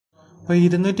അപ്പോൾ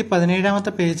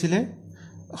 217ാമത്തെ പേജിൽ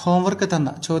ഹോംവർക്ക് തന്ന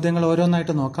ചോദ്യങ്ങൾ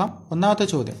ഓരോന്നായിട്ട് നോക്കാം. ഒന്നാമത്തെ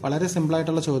ചോദ്യം വളരെ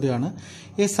സിമ്പിളായിട്ടുള്ള ചോദ്യമാണ്.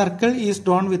 A circle is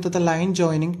drawn with the line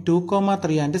joining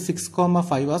 2,3 and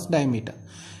 6,5 as diameter.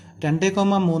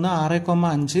 2,3,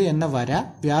 6,5 എന്ന വര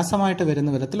വ്യാസമായിട്ട്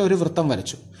വരുന്ന വിധത്തിൽ ഒരു വൃത്തം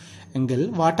വരച്ചു എങ്കിൽ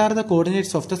what are the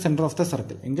coordinates of the centre of the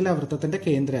circle? എങ്കിൽ ആ വൃത്തത്തിന്റെ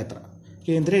കേന്ദ്രം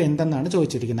എന്തെന്നാണ്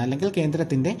ചോദിച്ചിരിക്കുന്നത്, അല്ലെങ്കിൽ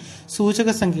കേന്ദ്രത്തിന്റെ സൂചക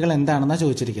സംഖ്യകൾ എന്താണെന്നാണ്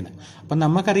ചോദിച്ചിരിക്കുന്നത്. അപ്പം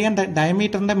നമുക്കറിയാം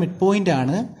ഡയമീറ്ററിന്റെ മിഡ് പോയിന്റ്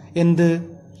ആണ് എന്ത്,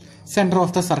 സെന്റർ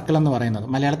ഓഫ് ദ സർക്കിൾ എന്ന് പറയുന്നത്.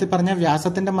 മലയാളത്തിൽ പറഞ്ഞാൽ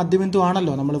വ്യാസത്തിന്റെ മധ്യബിന്ദു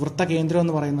ആണല്ലോ നമ്മൾ വൃത്ത കേന്ദ്രം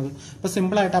എന്ന് പറയുന്നത്. അപ്പോൾ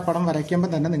സിമ്പിളായിട്ട് ആ പടം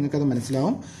വരയ്ക്കുമ്പോൾ തന്നെ നിങ്ങൾക്കത്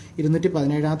മനസ്സിലാവും.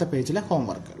 217ാമത്തെ പേജിലെ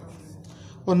ഹോംവർക്കുകൾ.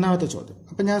 ഒന്നാമത്തെ ചോദ്യം.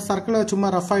 അപ്പം ഞാൻ സർക്കിൾ ചുമ്മാ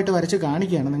റഫായിട്ട് വരച്ച്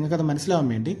കാണിക്കുകയാണ്, നിങ്ങൾക്കത് മനസ്സിലാവാൻ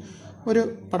വേണ്ടി ഒരു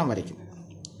പടം വരയ്ക്കും.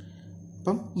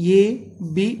 അപ്പം എ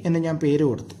ബി എന്ന് ഞാൻ പേര്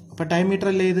കൊടുത്തു. അപ്പോൾ ഡയമീറ്റർ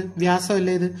അല്ലേ ഇത്, വ്യാസം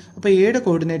അല്ലേ ഇത്. അപ്പോൾ എയുടെ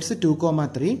കോർഡിനേറ്റ്സ്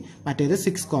 2,3, മറ്റേത്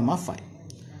 6,5.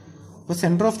 അപ്പോൾ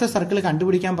സെന്റർ ഓഫ് ദ സർക്കിൾ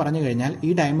കണ്ടുപിടിക്കാൻ പറഞ്ഞു കഴിഞ്ഞാൽ ഈ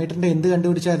ഡയമീറ്ററിന്റെ എന്ത്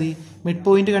കണ്ടുപിടിച്ചാൽ മതി, മിഡ്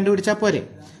പോയിന്റ് കണ്ടുപിടിച്ചാൽ പോരെ.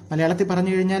 മലയാളത്തിൽ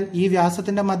പറഞ്ഞു കഴിഞ്ഞാൽ ഈ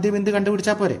വ്യാസത്തിന്റെ മധ്യബിന്ദു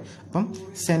കണ്ടുപിടിച്ചാൽ പോരെ. അപ്പം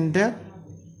centre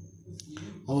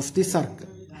of the circle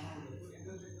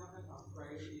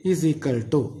is equal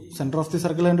to, centre of the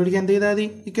circle കണ്ടുപിടിക്കാൻ എന്ത് ചെയ്താൽ മതി,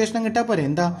 ഇക്വേഷൻ കിട്ടാൽ പോരെ.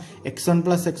 എന്താ, x1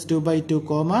 + x2/2,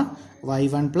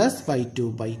 y1 +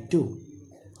 y2/2.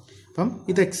 അപ്പം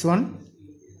ഇത് x1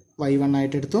 y1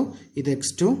 ആയിട്ട് എടുത്തു, ഇത്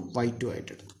x2 y2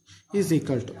 ആയിട്ട് എടുത്തു. ഈസ്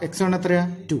ഈക്വൽ ടു x1 എത്രയാ,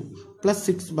 2 +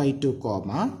 6/2,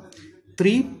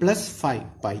 3 +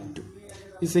 5/2.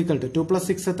 ഈസ് ഈക്വൽ ടു 2 +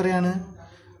 6 എത്രയാണ്,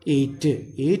 8,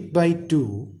 8/2,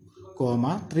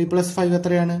 3 + 5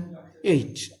 എത്രയാണ്,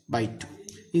 8/2.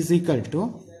 Is equal to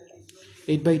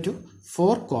 8/2,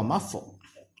 4,4.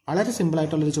 വളരെ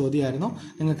സിമ്പിളായിട്ടുള്ളൊരു ചോദ്യമായിരുന്നു.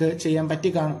 നിങ്ങൾക്ക് ചെയ്യാൻ പറ്റി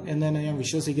കാണും എന്ന് തന്നെ ഞാൻ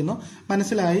വിശ്വസിക്കുന്നു.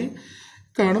 മനസ്സിലായി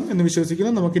കാണും എന്ന്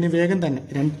വിശ്വസിക്കുന്നു. നമുക്കിനി വേഗം തന്നെ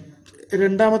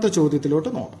രണ്ടാമത്തെ ചോദ്യത്തിലോട്ട്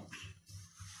നോക്കാം.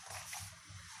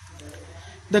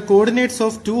 The coordinates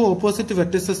of two opposite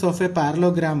vertices of a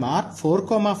parallelogram are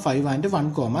 4,5 and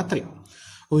 1,3.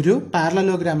 ഒരു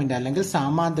പാരലലോഗ്രാമിന്റെ അല്ലെങ്കിൽ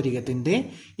സാമാന്തരികത്തിന്റെ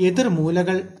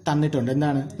എതിർമൂലകൾ തന്നിട്ടുണ്ട്.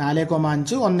 എന്താണ്,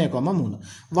 4,5, 1,3.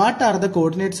 What are the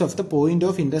coordinates of the point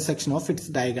of intersection of its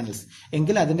diagonals?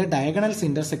 എങ്കിൽ അതിന്റെ ഡയഗണൽസ്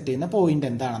ഇന്റർസെക്ട് ചെയ്യുന്ന പോയിന്റ്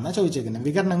എന്താണെന്ന് ചോദിച്ചിരിക്കുന്നത്,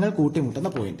 വികരണങ്ങൾ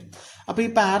കൂട്ടിമുട്ടുന്ന പോയിന്റ്. അപ്പൊ ഈ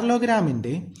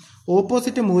പാരലോഗ്രാമിന്റെ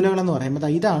ഓപ്പോസിറ്റ് മൂലകൾ എന്ന്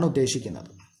പറയുമ്പോൾ ഇതാണ്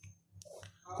ഉദ്ദേശിക്കുന്നത്.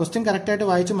 ക്വസ്റ്റ്യൻ കറക്റ്റായിട്ട്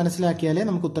വായിച്ച് മനസ്സിലാക്കിയാലേ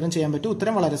നമുക്ക് ഉത്തരം ചെയ്യാൻ പറ്റൂ.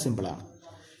 ഉത്തരം വളരെ സിമ്പിളാണ്.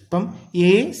 ഇപ്പം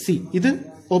എ സി ഇത്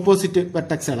ഓപ്പോസിറ്റ്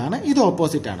വെർട്ടെക്സുകളാണ്, ഇത്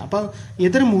ഓപ്പോസിറ്റ് ആണ്. അപ്പം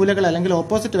എതിർ മൂലകൾ അല്ലെങ്കിൽ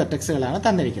ഓപ്പോസിറ്റ് വെർട്ടെക്സുകളാണ്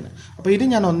തന്നിരിക്കുന്നത്. അപ്പോൾ ഇത്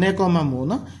ഞാൻ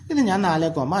 1,3, ഇത് ഞാൻ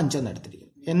 4,5 എന്ന്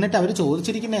എടുത്തിരിക്കും. എന്നിട്ട് അവർ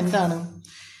ചോദിച്ചിരിക്കുന്നത് എന്താണ്,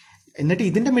 എന്നിട്ട്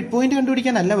ഇതിന്റെ മിഡ് പോയിന്റ്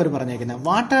കണ്ടുപിടിക്കാനല്ല അവർ പറഞ്ഞേക്കുന്നത്.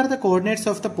 What are the coordinates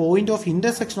of the point of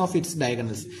intersection of its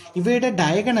diagonals? ഇവയുടെ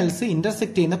ഡയഗണൽസ്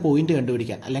ഇന്റർസെക്ട് ചെയ്യുന്ന പോയിന്റ്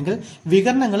കണ്ടുപിടിക്കാൻ, അല്ലെങ്കിൽ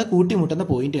വികരണങ്ങൾ കൂട്ടിമുട്ടുന്ന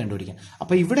പോയിന്റ് കണ്ടുപിടിക്കാൻ.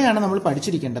 അപ്പൊ ഇവിടെയാണ് നമ്മൾ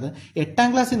പഠിച്ചിരിക്കേണ്ടത്. 8ാം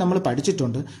ക്ലാസ്സിൽ നമ്മൾ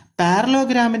പഠിച്ചിട്ടുണ്ട്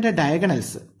പാരലോഗ്രാമിന്റെ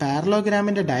ഡയഗണൽസ്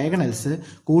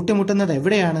കൂട്ടിമുട്ടുന്നത്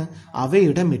എവിടെയാണ്,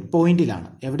 അവയുടെ മിഡ് പോയിന്റിലാണ്.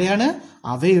 എവിടെയാണ്,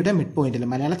 അവയുടെ മിഡ് പോയിന്റിൽ.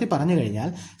 മലയാളത്തിൽ പറഞ്ഞു കഴിഞ്ഞാൽ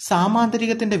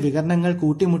സാമാന്തരികത്തിന്റെ വികരണങ്ങൾ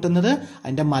കൂട്ടിമുട്ടുന്നത്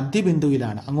അതിന്റെ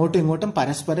മധ്യബിന്ദുവിലാണ്. അങ്ങോട്ടും ഇങ്ങോട്ടും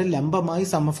പരസ്പരം ലംബമായി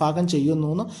സമഭാഗം ചെയ്യുന്നു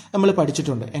എന്ന് നമ്മൾ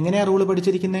പഠിച്ചിട്ടുണ്ട്. എങ്ങനെയാ റൂള്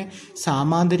പഠിച്ചിരിക്കുന്നത്,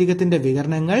 സാമാന്തരികത്തിന്റെ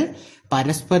വികരണങ്ങൾ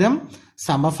പരസ്പരം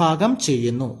സമഭാഗം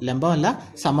ചെയ്യുന്നു, ലംബമല്ല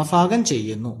സമഭാഗം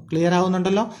ചെയ്യുന്നു. ക്ലിയർ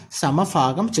ആവുന്നുണ്ടല്ലോ,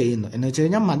 സമഭാഗം ചെയ്യുന്നു എന്ന് വെച്ച്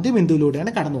കഴിഞ്ഞാൽ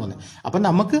മധ്യബിന്ദുവിലൂടെയാണ് കടന്നു പോകുന്നത്. അപ്പൊ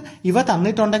നമുക്ക് ഇവ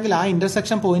തന്നിട്ടുണ്ടെങ്കിൽ ആ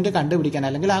ഇന്റർസെക്ഷൻ പോയിന്റ് കണ്ടുപിടിക്കാൻ,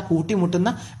 അല്ലെങ്കിൽ ആ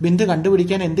കൂട്ടിമുട്ടുന്ന ബിന്ദു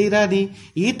കണ്ടുപിടിക്കാൻ എന്ത് ചെയ്താൽ മതി,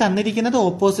 ഈ തന്നിരിക്കുന്നത്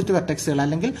ഓപ്പോസിറ്റ് വെർട്ടെക്സുകൾ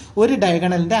അല്ലെങ്കിൽ ഒരു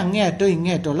ഡയഗണലിന്റെ അങ്ങേയറ്റോ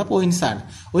ഇങ്ങേയറ്റോ ഉള്ള പോയിന്റ്സ് ആണ്,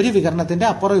 ഒരു വികരണത്തിന്റെ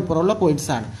അപ്പുറം ഇപ്പുറമുള്ള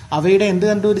പോയിന്റ്സ് ആണ്. അവയുടെ എന്ത്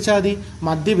കണ്ടുപിടിച്ചാൽ മതി,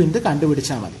 മധ്യബിന്ദു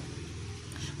കണ്ടുപിടിച്ചാൽ മതി.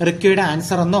 റിക്വയുടെ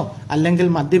ആൻസർ എന്നോ അല്ലെങ്കിൽ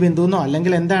മധ്യബിന്ദു എന്നോ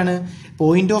അല്ലെങ്കിൽ എന്താണ്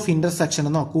പോയിന്റ് ഓഫ് ഇന്റർസെക്ഷൻ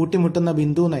എന്നോ കൂട്ടിമുട്ടുന്ന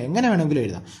ബിന്ദു എന്നോ എങ്ങനെ വേണമെങ്കിലും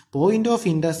എഴുതാം. Point of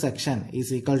intersection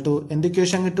is equal to എന്ത്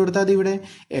ഇക്വേഷൻ കിട്ടുകൊടുത്താൽ ഇവിടെ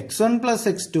x1 +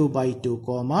 x2/2,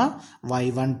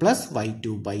 y1 +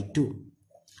 y2/2.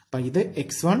 അപ്പൊ ഇത്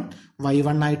x1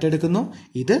 y1 ആയിട്ട് എടുക്കുന്നു,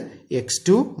 ഇത്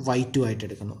x2 y2 ആയിട്ട്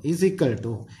എടുക്കുന്നു. ഈസ് ഈക്വൽ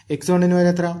ടു x1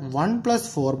 വരെ എത്ര, 1 +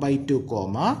 4/2,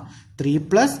 3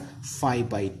 +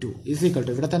 5/2. ഈസ് ഈക്വൽ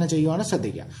ടു ഇവിടെ തന്നെ ചെയ്യുവാണ്,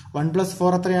 ശ്രദ്ധിക്കുക. 1 +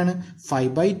 4 എത്രയാണ്,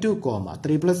 5/2,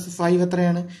 3 + 5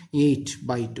 എത്രയാണ്,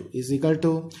 8/2. ഈസ് ഈക്വൽ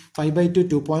ടു 5/2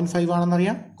 2.5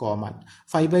 ആണെന്നറിയാം,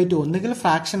 5/2 ഒന്നുകിൽ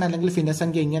ഫ്രാക്ഷൻ അല്ലെങ്കിൽ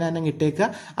ഭിന്നസംഖ്യ ഇങ്ങനെ തന്നെ ഇട്ടേക്കുക,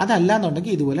 അതല്ല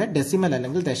എന്നുണ്ടെങ്കിൽ ഇതുപോലെ ഡെസിമൽ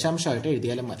അല്ലെങ്കിൽ ദശാംശമായിട്ട്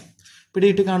എഴുതിയാലും മതി.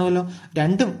 പിടിയിട്ട് കാണുമല്ലോ.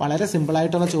 രണ്ടും വളരെ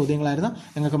സിമ്പിളായിട്ടുള്ള ചോദ്യങ്ങളായിരുന്നു.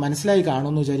 നിങ്ങൾക്ക് മനസ്സിലായി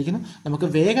കാണുമെന്ന് വിചാരിക്കുന്നു. നമുക്ക്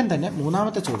വേഗം തന്നെ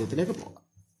മൂന്നാമത്തെ ചോദ്യത്തിലേക്ക് പോകാം.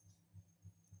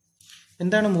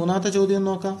 എന്താണ് മൂന്നാമത്തെ ചോദ്യം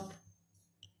നോക്കാം.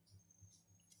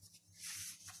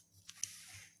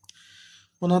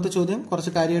 മൂന്നാമത്തെ ചോദ്യം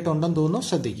കുറച്ച് കാര്യമായിട്ടുണ്ടെന്ന് തോന്നുന്നു,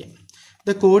 ശ്രദ്ധിക്കുക.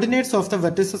 The coordinates of the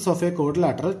vertices of a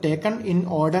quadrilateral taken in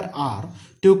order are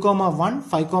 2,1,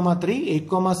 5,3,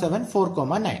 8,7,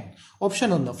 4,9. Option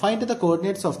 1, find the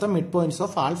coordinates of the mid points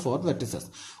of all 4 vertices.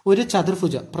 ഒരു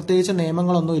ചതുർഭുജം, പ്രത്യേകിച്ച്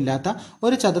നിയമങ്ങളൊന്നും ഇല്ലാത്ത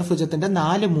ഒരു ചതുർഭുജത്തിന്റെ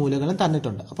 4 മൂലകളും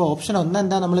തന്നിട്ടുണ്ട്. അപ്പോൾ ഓപ്ഷൻ 1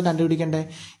 എന്താ നമ്മൾ കണ്ടുപിടിക്കേണ്ടത്?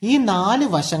 ഈ 4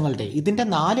 വശങ്ങളുടെയും ഇതിന്റെ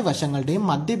 4 വശങ്ങളുടെയും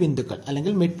മധ്യബിന്ദുക്കൾ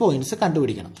അല്ലെങ്കിൽ മിഡ് പോയിന്റ്സ്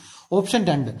കണ്ടുപിടിക്കണം. Option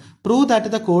 2, prove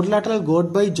that the quadrilateral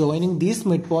got by joining these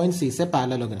mid points is A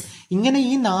parallelogram. ഇങ്ങനെ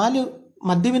ഈ 4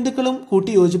 മധ്യബിന്ദുക്കളും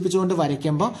കൂട്ടി യോജിപ്പിച്ചുകൊണ്ട്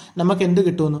വരയ്ക്കുമ്പോൾ നമുക്ക് എന്ത്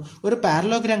കിട്ടുമെന്ന്, ഒരു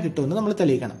പാരലോഗ്രാം കിട്ടുമെന്ന് നമ്മൾ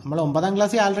തെളിയിക്കണം. നമ്മൾ 9ാം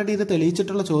ക്ലാസ്സിൽ ആൾറെഡി ഇത്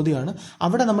തെളിയിച്ചിട്ടുള്ള ചോദ്യമാണ്.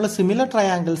 അവിടെ നമ്മൾ സിമിലർ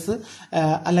ട്രയാങ്കിൾസ്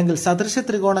അല്ലെങ്കിൽ സദൃശ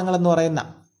ത്രികോണങ്ങൾ എന്ന് പറയുന്ന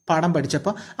പാഠം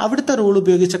പഠിച്ചപ്പോൾ അവിടുത്തെ റൂൾ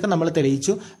ഉപയോഗിച്ചൊക്കെ നമ്മൾ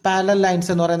തെളിയിച്ചു. പാരലൽ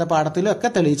ലൈൻസ് എന്ന് പറയുന്ന പാഠത്തിലും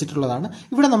ഒക്കെ തെളിയിച്ചിട്ടുള്ളതാണ്.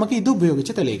 ഇവിടെ നമുക്ക് ഇത്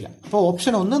ഉപയോഗിച്ച് തെളിയിക്കാം. അപ്പോൾ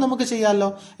ഓപ്ഷൻ 1 നമുക്ക്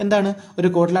ചെയ്യാമല്ലോ. എന്താണ്?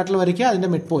 ഒരു ക്വാഡ്രിലാറ്ററൽ വരയ്ക്കുക,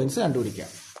 അതിന്റെ മിഡ് പോയിന്റ്സ് കണ്ടുപിടിക്കുക.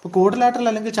 അപ്പോൾ ക്വാഡ്രിലാറ്ററൽ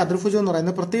അല്ലെങ്കിൽ ചതുർഭുജം എന്ന്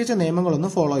പറയുന്ന പ്രത്യേകിച്ച്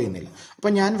നിയമങ്ങളൊന്നും ഫോളോ ചെയ്യുന്നില്ല.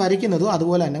 അപ്പം ഞാൻ വരയ്ക്കുന്നതും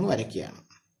അതുപോലെ തന്നെ വരയ്ക്കുകയാണ്.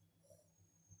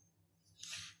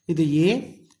 ഇത് എ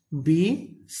ബി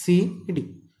സി ഡി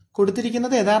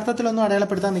കൊടുത്തിരിക്കുന്നത് യഥാർത്ഥത്തിലൊന്നും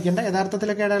അടയാളപ്പെടുത്താൻ നിൽക്കേണ്ട.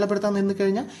 യഥാർത്ഥത്തിലൊക്കെ അടയാളപ്പെടുത്താൻ നിന്ന്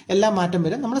കഴിഞ്ഞാൽ എല്ലാം മാറ്റം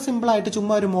വരും. നമ്മൾ സിമ്പിളായിട്ട്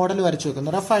ചുമ്മാ ഒരു മോഡൽ വരച്ചു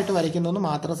വെക്കുന്നു, റഫായിട്ട് വരയ്ക്കുന്നതെന്ന്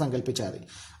മാത്രം സങ്കല്പിച്ചാൽ മതി.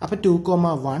 അപ്പം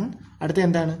 2,1, അടുത്ത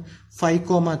എന്താണ്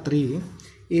 5,3,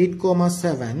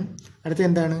 8,7, അടുത്ത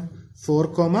എന്താണ്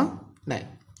 4,9.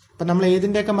 അപ്പം നമ്മൾ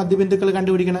ഏതിൻ്റെയൊക്കെ മധ്യബിന്ദുക്കൾ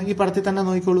കണ്ടുപിടിക്കണം? ഈ പടത്തിൽ തന്നെ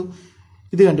നോക്കിക്കോളൂ.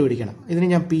 ഇത് കണ്ടുപിടിക്കണം. ഇതിന്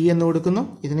ഞാൻ പി എന്ന് കൊടുക്കുന്നു,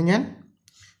 ഇതിന് ഞാൻ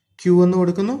ക്യൂ എന്ന്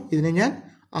കൊടുക്കുന്നു, ഇതിന് ഞാൻ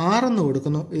ആർ എന്ന്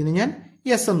കൊടുക്കുന്നു, ഇതിന് ഞാൻ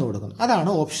എസ് എന്ന് കൊടുക്കുന്നു. അതാണ്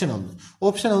ഓപ്ഷൻ 1.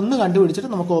 ഓപ്ഷൻ 1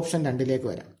 കണ്ടുപിടിച്ചിട്ട് നമുക്ക് ഓപ്ഷൻ 2ലേക്ക്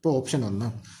വരാം. ഇപ്പോൾ ഓപ്ഷൻ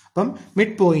 1, അപ്പം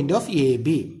mid point of A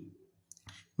B.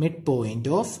 Mid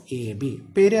point of A B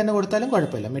പേര് തന്നെ കൊടുത്താലും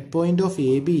കുഴപ്പമില്ല. Mid point of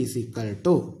A B is equal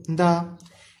to എന്താ?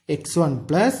 x1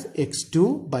 plus x2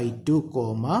 by 2,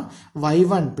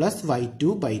 y1 plus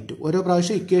y2 by 2. ഓരോ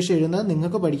പ്രാവശ്യം ഇക്വേഷൻ എഴുതുന്നത്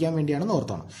നിങ്ങൾക്ക് പഠിക്കാൻ വേണ്ടിയാണെന്ന്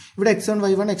ഓർത്തോണം. ഇവിടെ x1,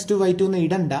 y1, x2, y2 എന്ന്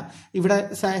ഇടണ്ട, ഇവിടെ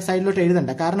സൈഡിലോട്ട്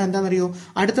എഴുതണ്ട. കാരണം എന്താണെന്നറിയോ?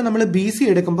 അടുത്ത് നമ്മൾ ബി സി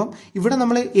എടുക്കുമ്പം ഇവിടെ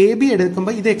നമ്മൾ എ ബി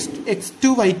എടുക്കുമ്പോൾ ഇത്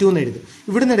x2, y2 എന്ന് എഴുതും.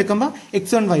 ഇവിടെ നിന്ന് എടുക്കുമ്പോൾ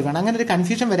x1, y1. അങ്ങനെ ഒരു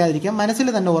കൺഫ്യൂഷൻ വരാതിരിക്കാം,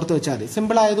 മനസ്സിൽ തന്നെ ഓർത്ത് വെച്ചാൽ മതി.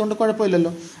 സിമ്പിൾ ആയതുകൊണ്ട്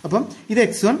കുഴപ്പമില്ലല്ലോ. അപ്പം ഇത്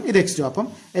x1, ഇത് x2. അപ്പം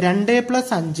 2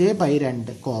 പ്ലസ് 5 ബൈ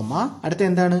 2, അടുത്ത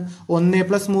എന്താണ് 1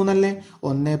 പ്ലസ് 3 അല്ലേ?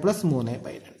 1 plus 3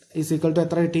 by 2 is equal to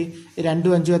എത്ര കിട്ടി? 2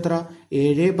 5 എത്ര?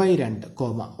 7 ബൈ 2,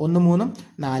 1 3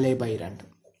 4 ബൈ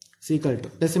 2 ഈക്വൽ ടു.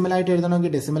 ഡെസിമലായിട്ട്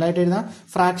എഴുതണമെങ്കിൽ ഡെസിമലായിട്ട് എഴുതാം,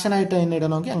 ഫ്രാക്ഷൻ ആയിട്ട് തന്നെ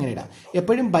ഇടണമെങ്കിൽ അങ്ങനെ ഇടാം.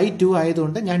 എപ്പോഴും ബൈ 2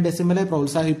 ആയതുകൊണ്ട് ഞാൻ ഡെസിമലെ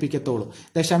പ്രോത്സാഹിപ്പിക്കത്തുള്ളൂ.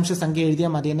 ദശാംശ സംഖ്യ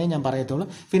എഴുതിയാൽ മതി എന്നേ ഞാൻ പറയത്തുള്ളൂ.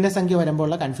 പിന്നെ സംഖ്യ വരുമ്പോൾ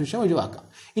ഉള്ള കൺഫ്യൂഷൻ ഒഴിവാക്കാം.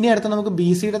 ഇനി അടുത്ത നമുക്ക് ബി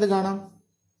സിയുടേത് കാണാം.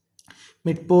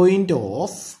 Mid point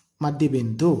of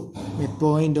മധ്യബിന്ദു, mid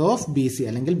point of B C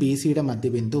അല്ലെങ്കിൽ ബി സിയുടെ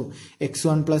മധ്യബിന്ദു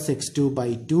x1 plus x2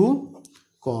 by 2,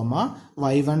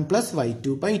 y1 plus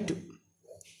y2 by 2.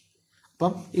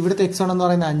 അപ്പം ഇവിടുത്തെ x1 എന്ന്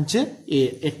പറയുന്നത് 5,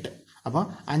 8. അപ്പം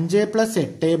 5 പ്ലസ്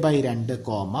 8 ബൈ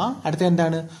 2, അടുത്ത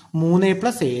എന്താണ് 3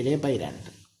 പ്ലസ് 7 ബൈ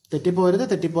 2. തെറ്റിപ്പോരുത്,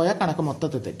 തെറ്റിപ്പോയാൽ കണക്ക്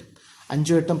മൊത്തത്തിൽ തെറ്റും.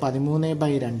 5 8 13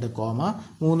 by 2,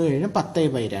 3 7 10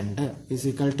 by 2 is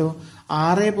equal to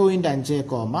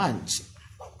 6.5, 5.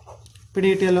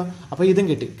 പിടികിട്ടിയല്ലോ. അപ്പോൾ ഇതും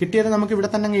കിട്ടിയത് നമുക്ക് ഇവിടെ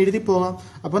തന്നെ അങ്ങ് എഴുതി പോകാം.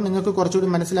 അപ്പോൾ നിങ്ങൾക്ക് കുറച്ചുകൂടി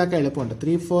മനസ്സിലാക്കാൻ എളുപ്പമുണ്ട്.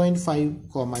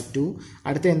 3.5, 2,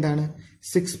 അടുത്ത എന്താണ്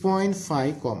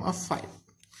 6.5, 5.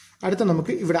 അടുത്ത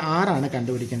നമുക്ക് ഇവിടെ 6 ആണ്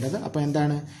കണ്ടുപിടിക്കേണ്ടത്. അപ്പോൾ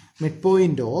എന്താണ് mid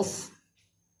point of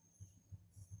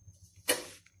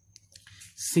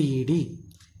C D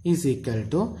is equal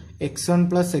to x1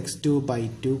 plus x2 by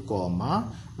 2,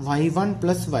 y1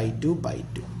 plus y2 by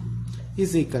 2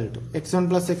 is equal to x1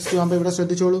 plus x2 ആകുമ്പോൾ ഇവിടെ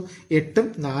ശ്രദ്ധിച്ചോളൂ 8ഉം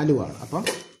 4ഉം ആണ്. അപ്പം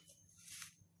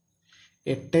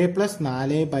 8 പ്ലസ്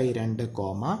 4 ബൈ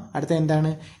 2, അടുത്ത എന്താണ്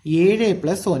 7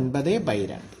 plus 9 by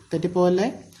 2. തെറ്റിപ്പോലെ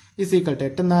is equal to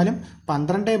 8 4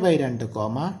 12 by 2,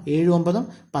 7 9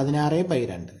 16 by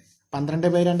 2.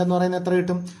 12 by 2 എന്ന് പറയുന്നത് എത്ര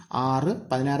കിട്ടും? 6.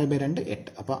 16 ബൈ 2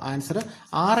 8. അപ്പോൾ ആൻസർ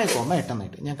 6,8 എന്ന്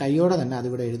കിട്ടും. ഞാൻ കൈയോടെ തന്നെ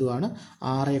അതിവിടെ എഴുതുവാണ്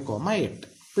 6,8.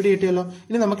 പിടി കിട്ടിയല്ലോ.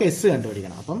 ഇനി നമുക്ക് എസ്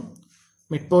കണ്ടുപിടിക്കണം. അപ്പം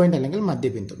മിഡ് പോയിന്റ് അല്ലെങ്കിൽ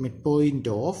മധ്യബിന്ദു, mid point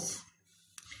of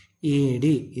A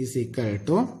D is equal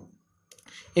to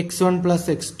x1 plus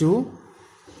x2.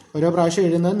 ഓരോ പ്രാവശ്യം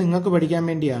എഴുതുന്നത് നിങ്ങൾക്ക് പഠിക്കാൻ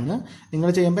വേണ്ടിയാണ്. നിങ്ങൾ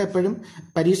ചെയ്യുമ്പോൾ എപ്പോഴും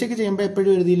പരീക്ഷയ്ക്ക് ചെയ്യുമ്പോൾ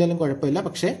എപ്പോഴും എഴുതിയില്ലെങ്കിലും കുഴപ്പമില്ല,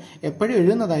 പക്ഷേ എപ്പോഴും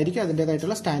എഴുതുന്നതായിരിക്കും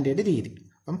അതിൻ്റെതായിട്ടുള്ള സ്റ്റാൻഡേർഡ് രീതി.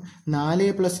 അപ്പം 4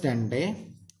 plus 2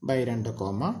 by 2,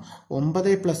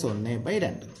 9 plus 1 by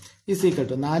 2 is equal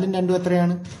to 4ഉം 2ഉം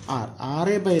എത്രയാണ്? 6.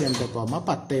 6 by 2,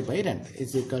 10 by 2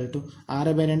 is equal to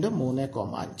 6 by 2 3,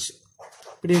 5.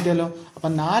 പിടികിട്ടിയല്ലോ.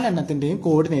 അപ്പം 4 എണ്ണത്തിന്റെയും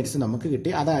കോർഡിനേറ്റ്സ് നമുക്ക്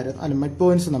കിട്ടി. അതായിരുന്നു മിഡ്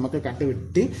പോയിന്റ്സ് നമുക്ക്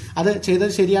കണ്ടുപിട്ടി. അത്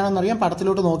ചെയ്തത് ശരിയാണെന്നറിയാം.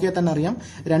 പടത്തിലോട്ട് നോക്കിയാൽ തന്നെ അറിയാം.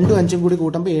 2ഉം 5ഉം കൂടി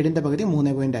കൂട്ടുമ്പോൾ 7ന്റെ പകുതി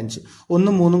 3.5,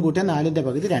 1ഉം 3ഉം കൂട്ടിയാൽ 4ന്റെ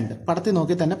പകുതി 2. പടത്തിൽ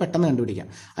നോക്കി തന്നെ പെട്ടെന്ന് കണ്ടുപിടിക്കാം.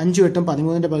 5ഉം 8ഉം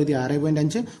 13ന്റെ പകുതി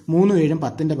 6.5, 3ഉം 7ഉം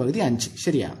 10ന്റെ പകുതി 5.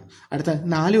 ശരിയാണ്. അടുത്ത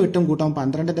 4ഉം 8ഉം കൂട്ടുമ്പോൾ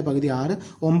 12ന്റെ പകുതി 6,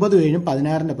 9ഉം 7ഉം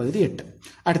 16ന്റെ പകുതി 8.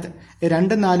 അടുത്ത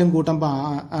 2ഉം 4ഉം കൂട്ടുമ്പോൾ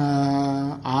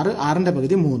 6, 6ന്റെ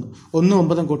പകുതി 3, 1ഉം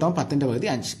 9ഉം കൂട്ടുമ്പോൾ 10ന്റെ പകുതി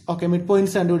 5. Okay, mid points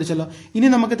കണ്ടുപിടിച്ചല്ലോ. ഇനി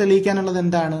നമുക്ക് തെളിയിക്കാനുള്ളത്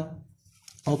എന്താണ്?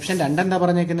 ഓപ്ഷൻ 2 എന്താ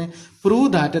പറഞ്ഞേക്കുന്നത്? Prove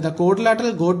that the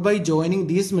quadrilateral got by joining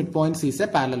these mid points is A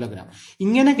parallelogram.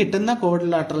 ഇങ്ങനെ കിട്ടുന്ന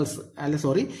കോഡ്രിലാറ്ററൽസ്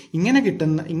ഇങ്ങനെ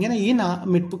ഈ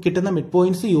കിട്ടുന്ന മിഡ്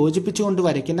പോയിന്റ്സ് യോജിപ്പിച്ചുകൊണ്ട്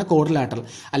വരയ്ക്കുന്ന കോഡ്രിലാറ്ററൽ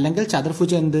അല്ലെങ്കിൽ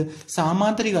ചതുർഭുജം എന്ത്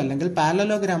സാമാന്തരികം അല്ലെങ്കിൽ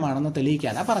പാരലലോഗ്രാം ആണെന്ന്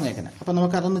തെളിയിക്കാനാണ് പറഞ്ഞേക്കുന്നത്. അപ്പൊ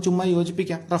നമുക്ക് അതൊന്ന് ചുമ്മാ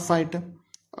യോജിപ്പിക്കാം റഫായിട്ട്.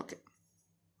 ഓക്കെ,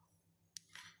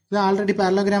 ഇത് ആൾറെഡി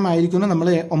പാരലോഗ്രാം ആയിരിക്കുന്നു. നമ്മൾ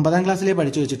 9ാം ക്ലാസ്സിലേ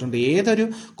പഠിച്ചു വെച്ചിട്ടുണ്ട്. ഏതൊരു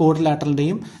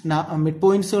കോഡ്രിലാറ്ററലിന്റെയും മിഡ്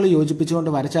പോയിന്റ്സുകൾ യോജിപ്പിച്ചുകൊണ്ട്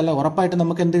വരച്ചാൽ ഉറപ്പായിട്ട്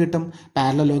നമുക്ക് എന്ത് കിട്ടും?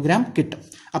 പാരലലോഗ്രാം കിട്ടും.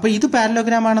 അപ്പൊ ഇത്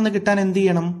പാരലോഗ്രാം ആണെന്ന് കിട്ടാൻ എന്ത്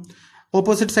ചെയ്യണം?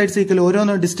 ഓപ്പോസിറ്റ് സൈഡ്സ് ഈക്വൽ,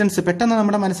 ഓരോന്ന് ഡിസ്റ്റൻസ് പെട്ടെന്ന്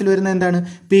നമ്മുടെ മനസ്സിൽ വരുന്ന എന്താണ്?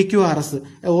 PQRS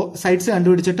സൈഡ്സ്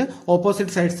കണ്ടുപിടിച്ചിട്ട്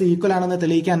ഓപ്പോസിറ്റ് സൈഡ്സ് ഈക്വൽ ആണെന്ന്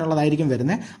തെളിയിക്കാനുള്ളതായിരിക്കും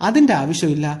വരുന്നത്. അതിന്റെ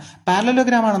ആവശ്യമില്ല.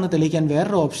 പാരലലോഗ്രാം ആണെന്ന് തെളിയിക്കാൻ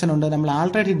വേറൊരു ഓപ്ഷൻ ഉണ്ട്. നമ്മൾ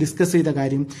ആൾറെഡി ഡിസ്കസ് ചെയ്ത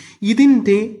കാര്യം.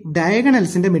 ഇതിന്റെ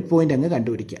ഡയഗണൽസിന്റെ മിഡ് പോയിന്റ് അങ്ങ്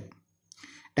കണ്ടുപിടിക്കുക.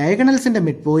 ഡയഗണൽസിന്റെ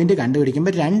മിഡ് പോയിന്റ്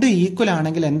കണ്ടുപിടിക്കുമ്പോൾ 2 ഈക്വൽ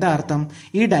ആണെങ്കിൽ എന്താ അർത്ഥം?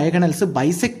 ഈ ഡയഗണൽസ്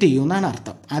ബൈസെക്ട് ചെയ്യുമെന്നാണ്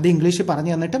അർത്ഥം. അത് ഇംഗ്ലീഷിൽ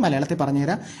പറഞ്ഞു തന്നിട്ട് മലയാളത്തിൽ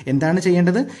പറഞ്ഞുതരാം. എന്താണ്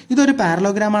ചെയ്യേണ്ടത്? ഇതൊരു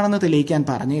പാരലോഗ്രാം ആണെന്ന് തെളിയിക്കാൻ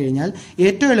പറഞ്ഞു കഴിഞ്ഞാൽ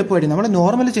ഏറ്റവും എളുപ്പമായിട്ട് നമ്മൾ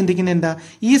നോർമലി ചിന്തിക്കുന്ന എന്താ?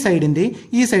 ഈ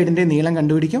സൈഡിന്റെ നീളം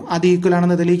കണ്ടുപിടിക്കും, അത് ഈക്വൽ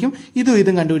ആണെന്ന് തെളിയിക്കും.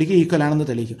 ഇതും കണ്ടുപിടിക്കും, ഈക്വൽ ആണെന്ന്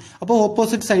തെളിയിക്കും. അപ്പോൾ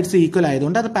ഓപ്പോസിറ്റ് സൈഡ്സ് ഈക്വൽ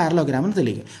ആയതുകൊണ്ട് അത് പാരലോഗ്രാം എന്ന്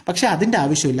തെളിയിക്കും. പക്ഷെ അതിന്റെ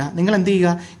ആവശ്യമില്ല. നിങ്ങൾ എന്ത്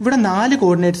ചെയ്യുക? ഇവിടെ 4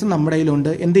 കോർഡിനേറ്റ്സും നമ്മുടെ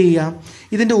കയ്യിലുണ്ട്. എന്ത് ചെയ്യുക?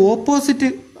 ഇതിന്റെ ഓപ്പോസിറ്റ്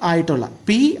ആയിട്ടുള്ള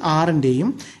PRന്റെയും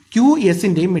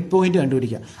QSന്റെയും മിഡ് പോയിന്റ്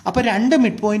കണ്ടുപിടിക്കുക. അപ്പൊ 2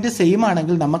 മിഡ് പോയിന്റ് സെയിം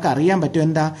ആണെങ്കിൽ നമുക്ക് അറിയാൻ പറ്റും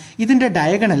എന്താ? ഇതിന്റെ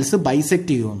ഡയഗണൽസ് ബൈസെക്ട്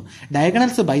ചെയ്യുമെന്ന്.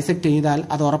 ഡയഗണൽസ് ബൈസെക്ട് ചെയ്താൽ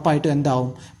അത് ഉറപ്പായിട്ടും എന്താവും?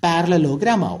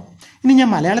 പാരലലോഗ്രാം ആവും. ഇനി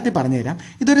ഞാൻ മലയാളത്തിൽ പറഞ്ഞുതരാം.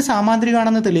 ഇതൊരു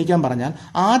സാമാന്തരികമാണെന്ന് തെളിയിക്കാൻ പറഞ്ഞാൽ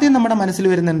ആദ്യം നമ്മുടെ മനസ്സിൽ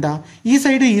വരുന്ന എന്താ? ഈ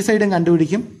സൈഡും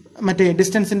കണ്ടുപിടിക്കും. മറ്റേ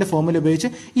ഡിസ്റ്റൻസിന്റെ ഫോർമുല ഉപയോഗിച്ച്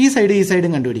ഈ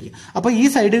സൈഡും കണ്ടുപിടിക്കും. അപ്പൊ ഈ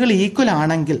സൈഡുകൾ ഈക്വൽ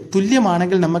ആണെങ്കിൽ,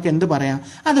 തുല്യമാണെങ്കിൽ നമുക്ക് എന്ത് പറയാം?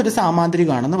 അതൊരു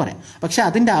സാമാന്തരികമാണെന്ന് പറയാം. പക്ഷെ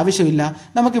അതിന്റെ ആവശ്യമില്ല.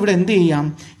 നമുക്കിവിടെ എന്ത് ചെയ്യാം?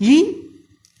 ഈ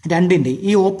 2ന്റെ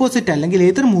ഈ ഓപ്പോസിറ്റ് അല്ലെങ്കിൽ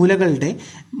എതിർ മൂലകളുടെ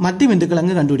മധ്യബിന്ദുക്കൾ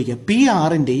അങ്ങ് കണ്ടുപിടിക്കുക.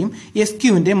 PRന്റെയും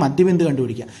SQന്റെയും മധ്യബിന്ദു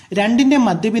കണ്ടുപിടിക്കുക. 2ന്റെ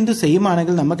മധ്യബിന്ദു സെയിം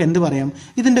ആണെങ്കിൽ നമുക്ക് എന്ത് പറയാം?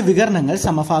 ഇതിന്റെ വികരണങ്ങൾ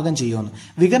സമഭാഗം ചെയ്യുമെന്ന്.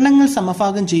 വികരണങ്ങൾ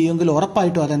സമഭാഗം ചെയ്യുമെങ്കിൽ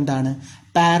ഉറപ്പായിട്ടും അതെന്താണ്?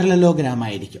 പാരലലോഗ്രാം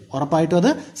ആയിരിക്കും. ഉറപ്പായിട്ടും അത്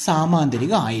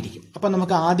സാമാന്തരികം ആയിരിക്കും. അപ്പൊ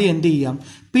നമുക്ക് ആദ്യം എന്ത് ചെയ്യാം?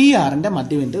 PRന്റെ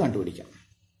മധ്യബിന്ദു കണ്ടുപിടിക്കാം.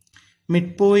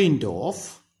 Mid point of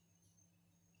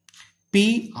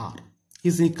PR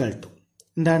is equal to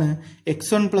എന്താണ്?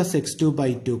 x1 +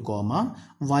 x2/2,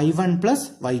 y1 +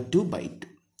 y2/2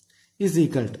 is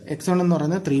equal to x1 എന്ന്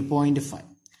പറയുന്നത് 3.5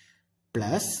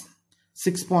 പ്ലസ്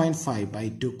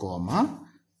 6.5/2,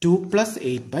 2 +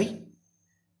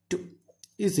 8/2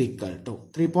 ഈസ് ഈക്വൽ ടു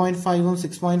 3.5ഉം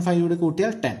 6.5 കൂടി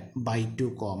കൂട്ടിയാൽ 10/2,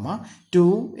 2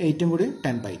 8ഉം കൂടി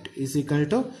 10/2 ഈസ് ഈക്വൽ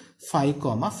ടു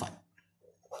 5,5.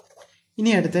 ഇനി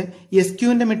അടുത്ത്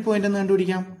SQന്റെ മിഡ് പോയിന്റ് എന്ന്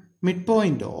കണ്ടുപിടിക്കാം. മിഡ്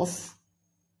പോയിന്റ് ഓഫ്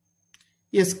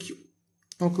SQ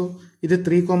നോക്കൂ, ഇത്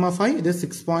 3,5, ഇത്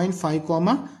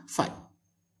 6.5,5.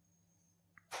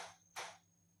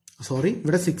 സോറി,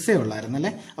 ഇവിടെ 6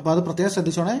 ഉള്ളായിരുന്നല്ലേ. അപ്പൊ അത് പ്രത്യേകം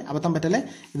ശ്രദ്ധിച്ചോണേ, അബദ്ധം പറ്റല്ലേ.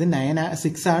 ഇത്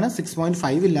 6 ആണ്,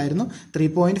 6.5 ഇല്ലായിരുന്നു.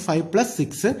 3.5 +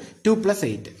 6, 2 +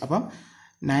 8, അപ്പം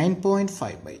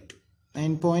 9.5/2.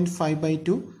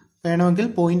 9.5/2 വേണമെങ്കിൽ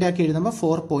പോയിന്റ് ആക്കി എഴുതുമ്പോൾ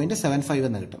 4.75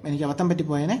 എന്ന് കിട്ടും. എനിക്ക് അബദ്ധം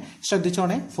പറ്റിപ്പോയതിനെ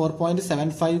ശ്രദ്ധിച്ചോണേ.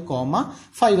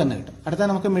 4.75,5 എന്ന് കിട്ടും. അടുത്ത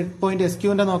നമുക്ക് മിഡ് പോയിന്റ്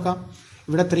SQന്റെ നോക്കാം.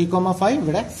 ഇവിടെ 3,5,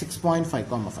 ഇവിടെ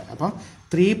 6.5,5. അപ്പം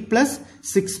 3 +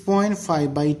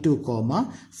 6.5/2,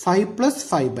 5 +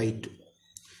 5/2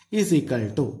 is equal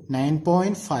to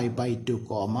 9.5/2,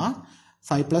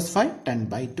 5 + 5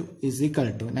 10/2 is equal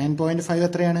to 9.5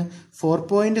 എത്രയാണ്?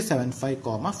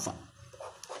 4.75,5.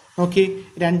 ഓക്കെ,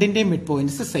 2ന്റെയും മിഡ്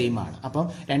പോയിന്റ്സ് സെയിം ആണ്. അപ്പം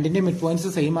 2ന്റെയും മിഡ് പോയിന്റ്സ്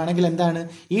സെയിം ആണെങ്കിൽ എന്താണ്?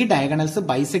 ഈ ഡയഗണൽസ്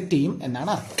ബൈസെക്ട് ചെയ്യും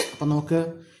എന്നാണ് അർത്ഥം. അപ്പൊ നോക്ക്,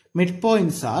 mid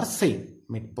points are same.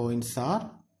 Mid points are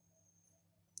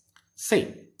same.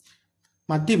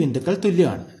 മധ്യബിന്ദുക്കൾ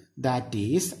തുല്യമാണ്. ദാറ്റ്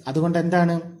ഈസ്, അതുകൊണ്ട്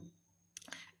എന്താണ്?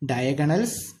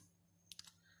 Diagonals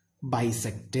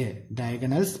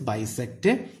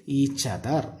bisect each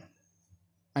other.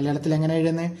 മലയാളത്തിൽ എങ്ങനെ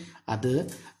എഴുതുന്നത്? അത്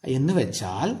എന്ന്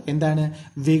വെച്ചാൽ എന്താണ്?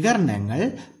 വികർണങ്ങൾ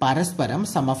പരസ്പരം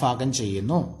സമഭാഗം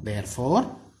ചെയ്യുന്നു. Therefore,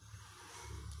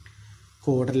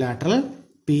 quadrilateral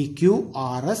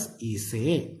PQRS is a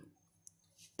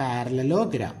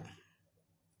parallelogram.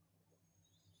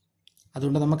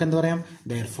 അതുകൊണ്ട് നമുക്ക് എന്ത് പറയാം?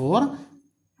 Therefore,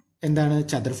 എന്താണ്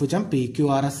ചതുർഭുജം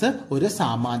PQRS ഒരു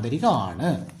സാമാന്തരികമാണ്.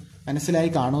 മനസ്സിലായി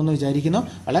കാണുമെന്ന് വിചാരിക്കുന്നു.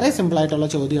 വളരെ സിമ്പിൾ ആയിട്ടുള്ള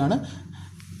ചോദ്യമാണ്,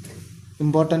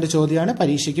 ഇമ്പോർട്ടന്റ് ചോദ്യമാണ്,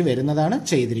 പരീക്ഷയ്ക്ക് വരുന്നതാണ്,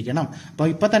 ചെയ്തിരിക്കണം. അപ്പോൾ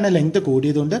ഇപ്പൊ തന്നെ ലെങ്ത്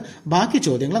കൂടിയതുകൊണ്ട് ബാക്കി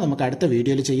ചോദ്യങ്ങൾ നമുക്ക് അടുത്ത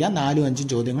വീഡിയോയിൽ ചെയ്യാം. 4ഉം 5ഉം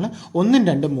ചോദ്യങ്ങൾ 1ഉം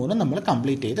 2ഉം 3ഉം നമ്മൾ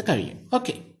കംപ്ലീറ്റ് ചെയ്ത് കഴിയും.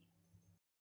 ഓക്കെ.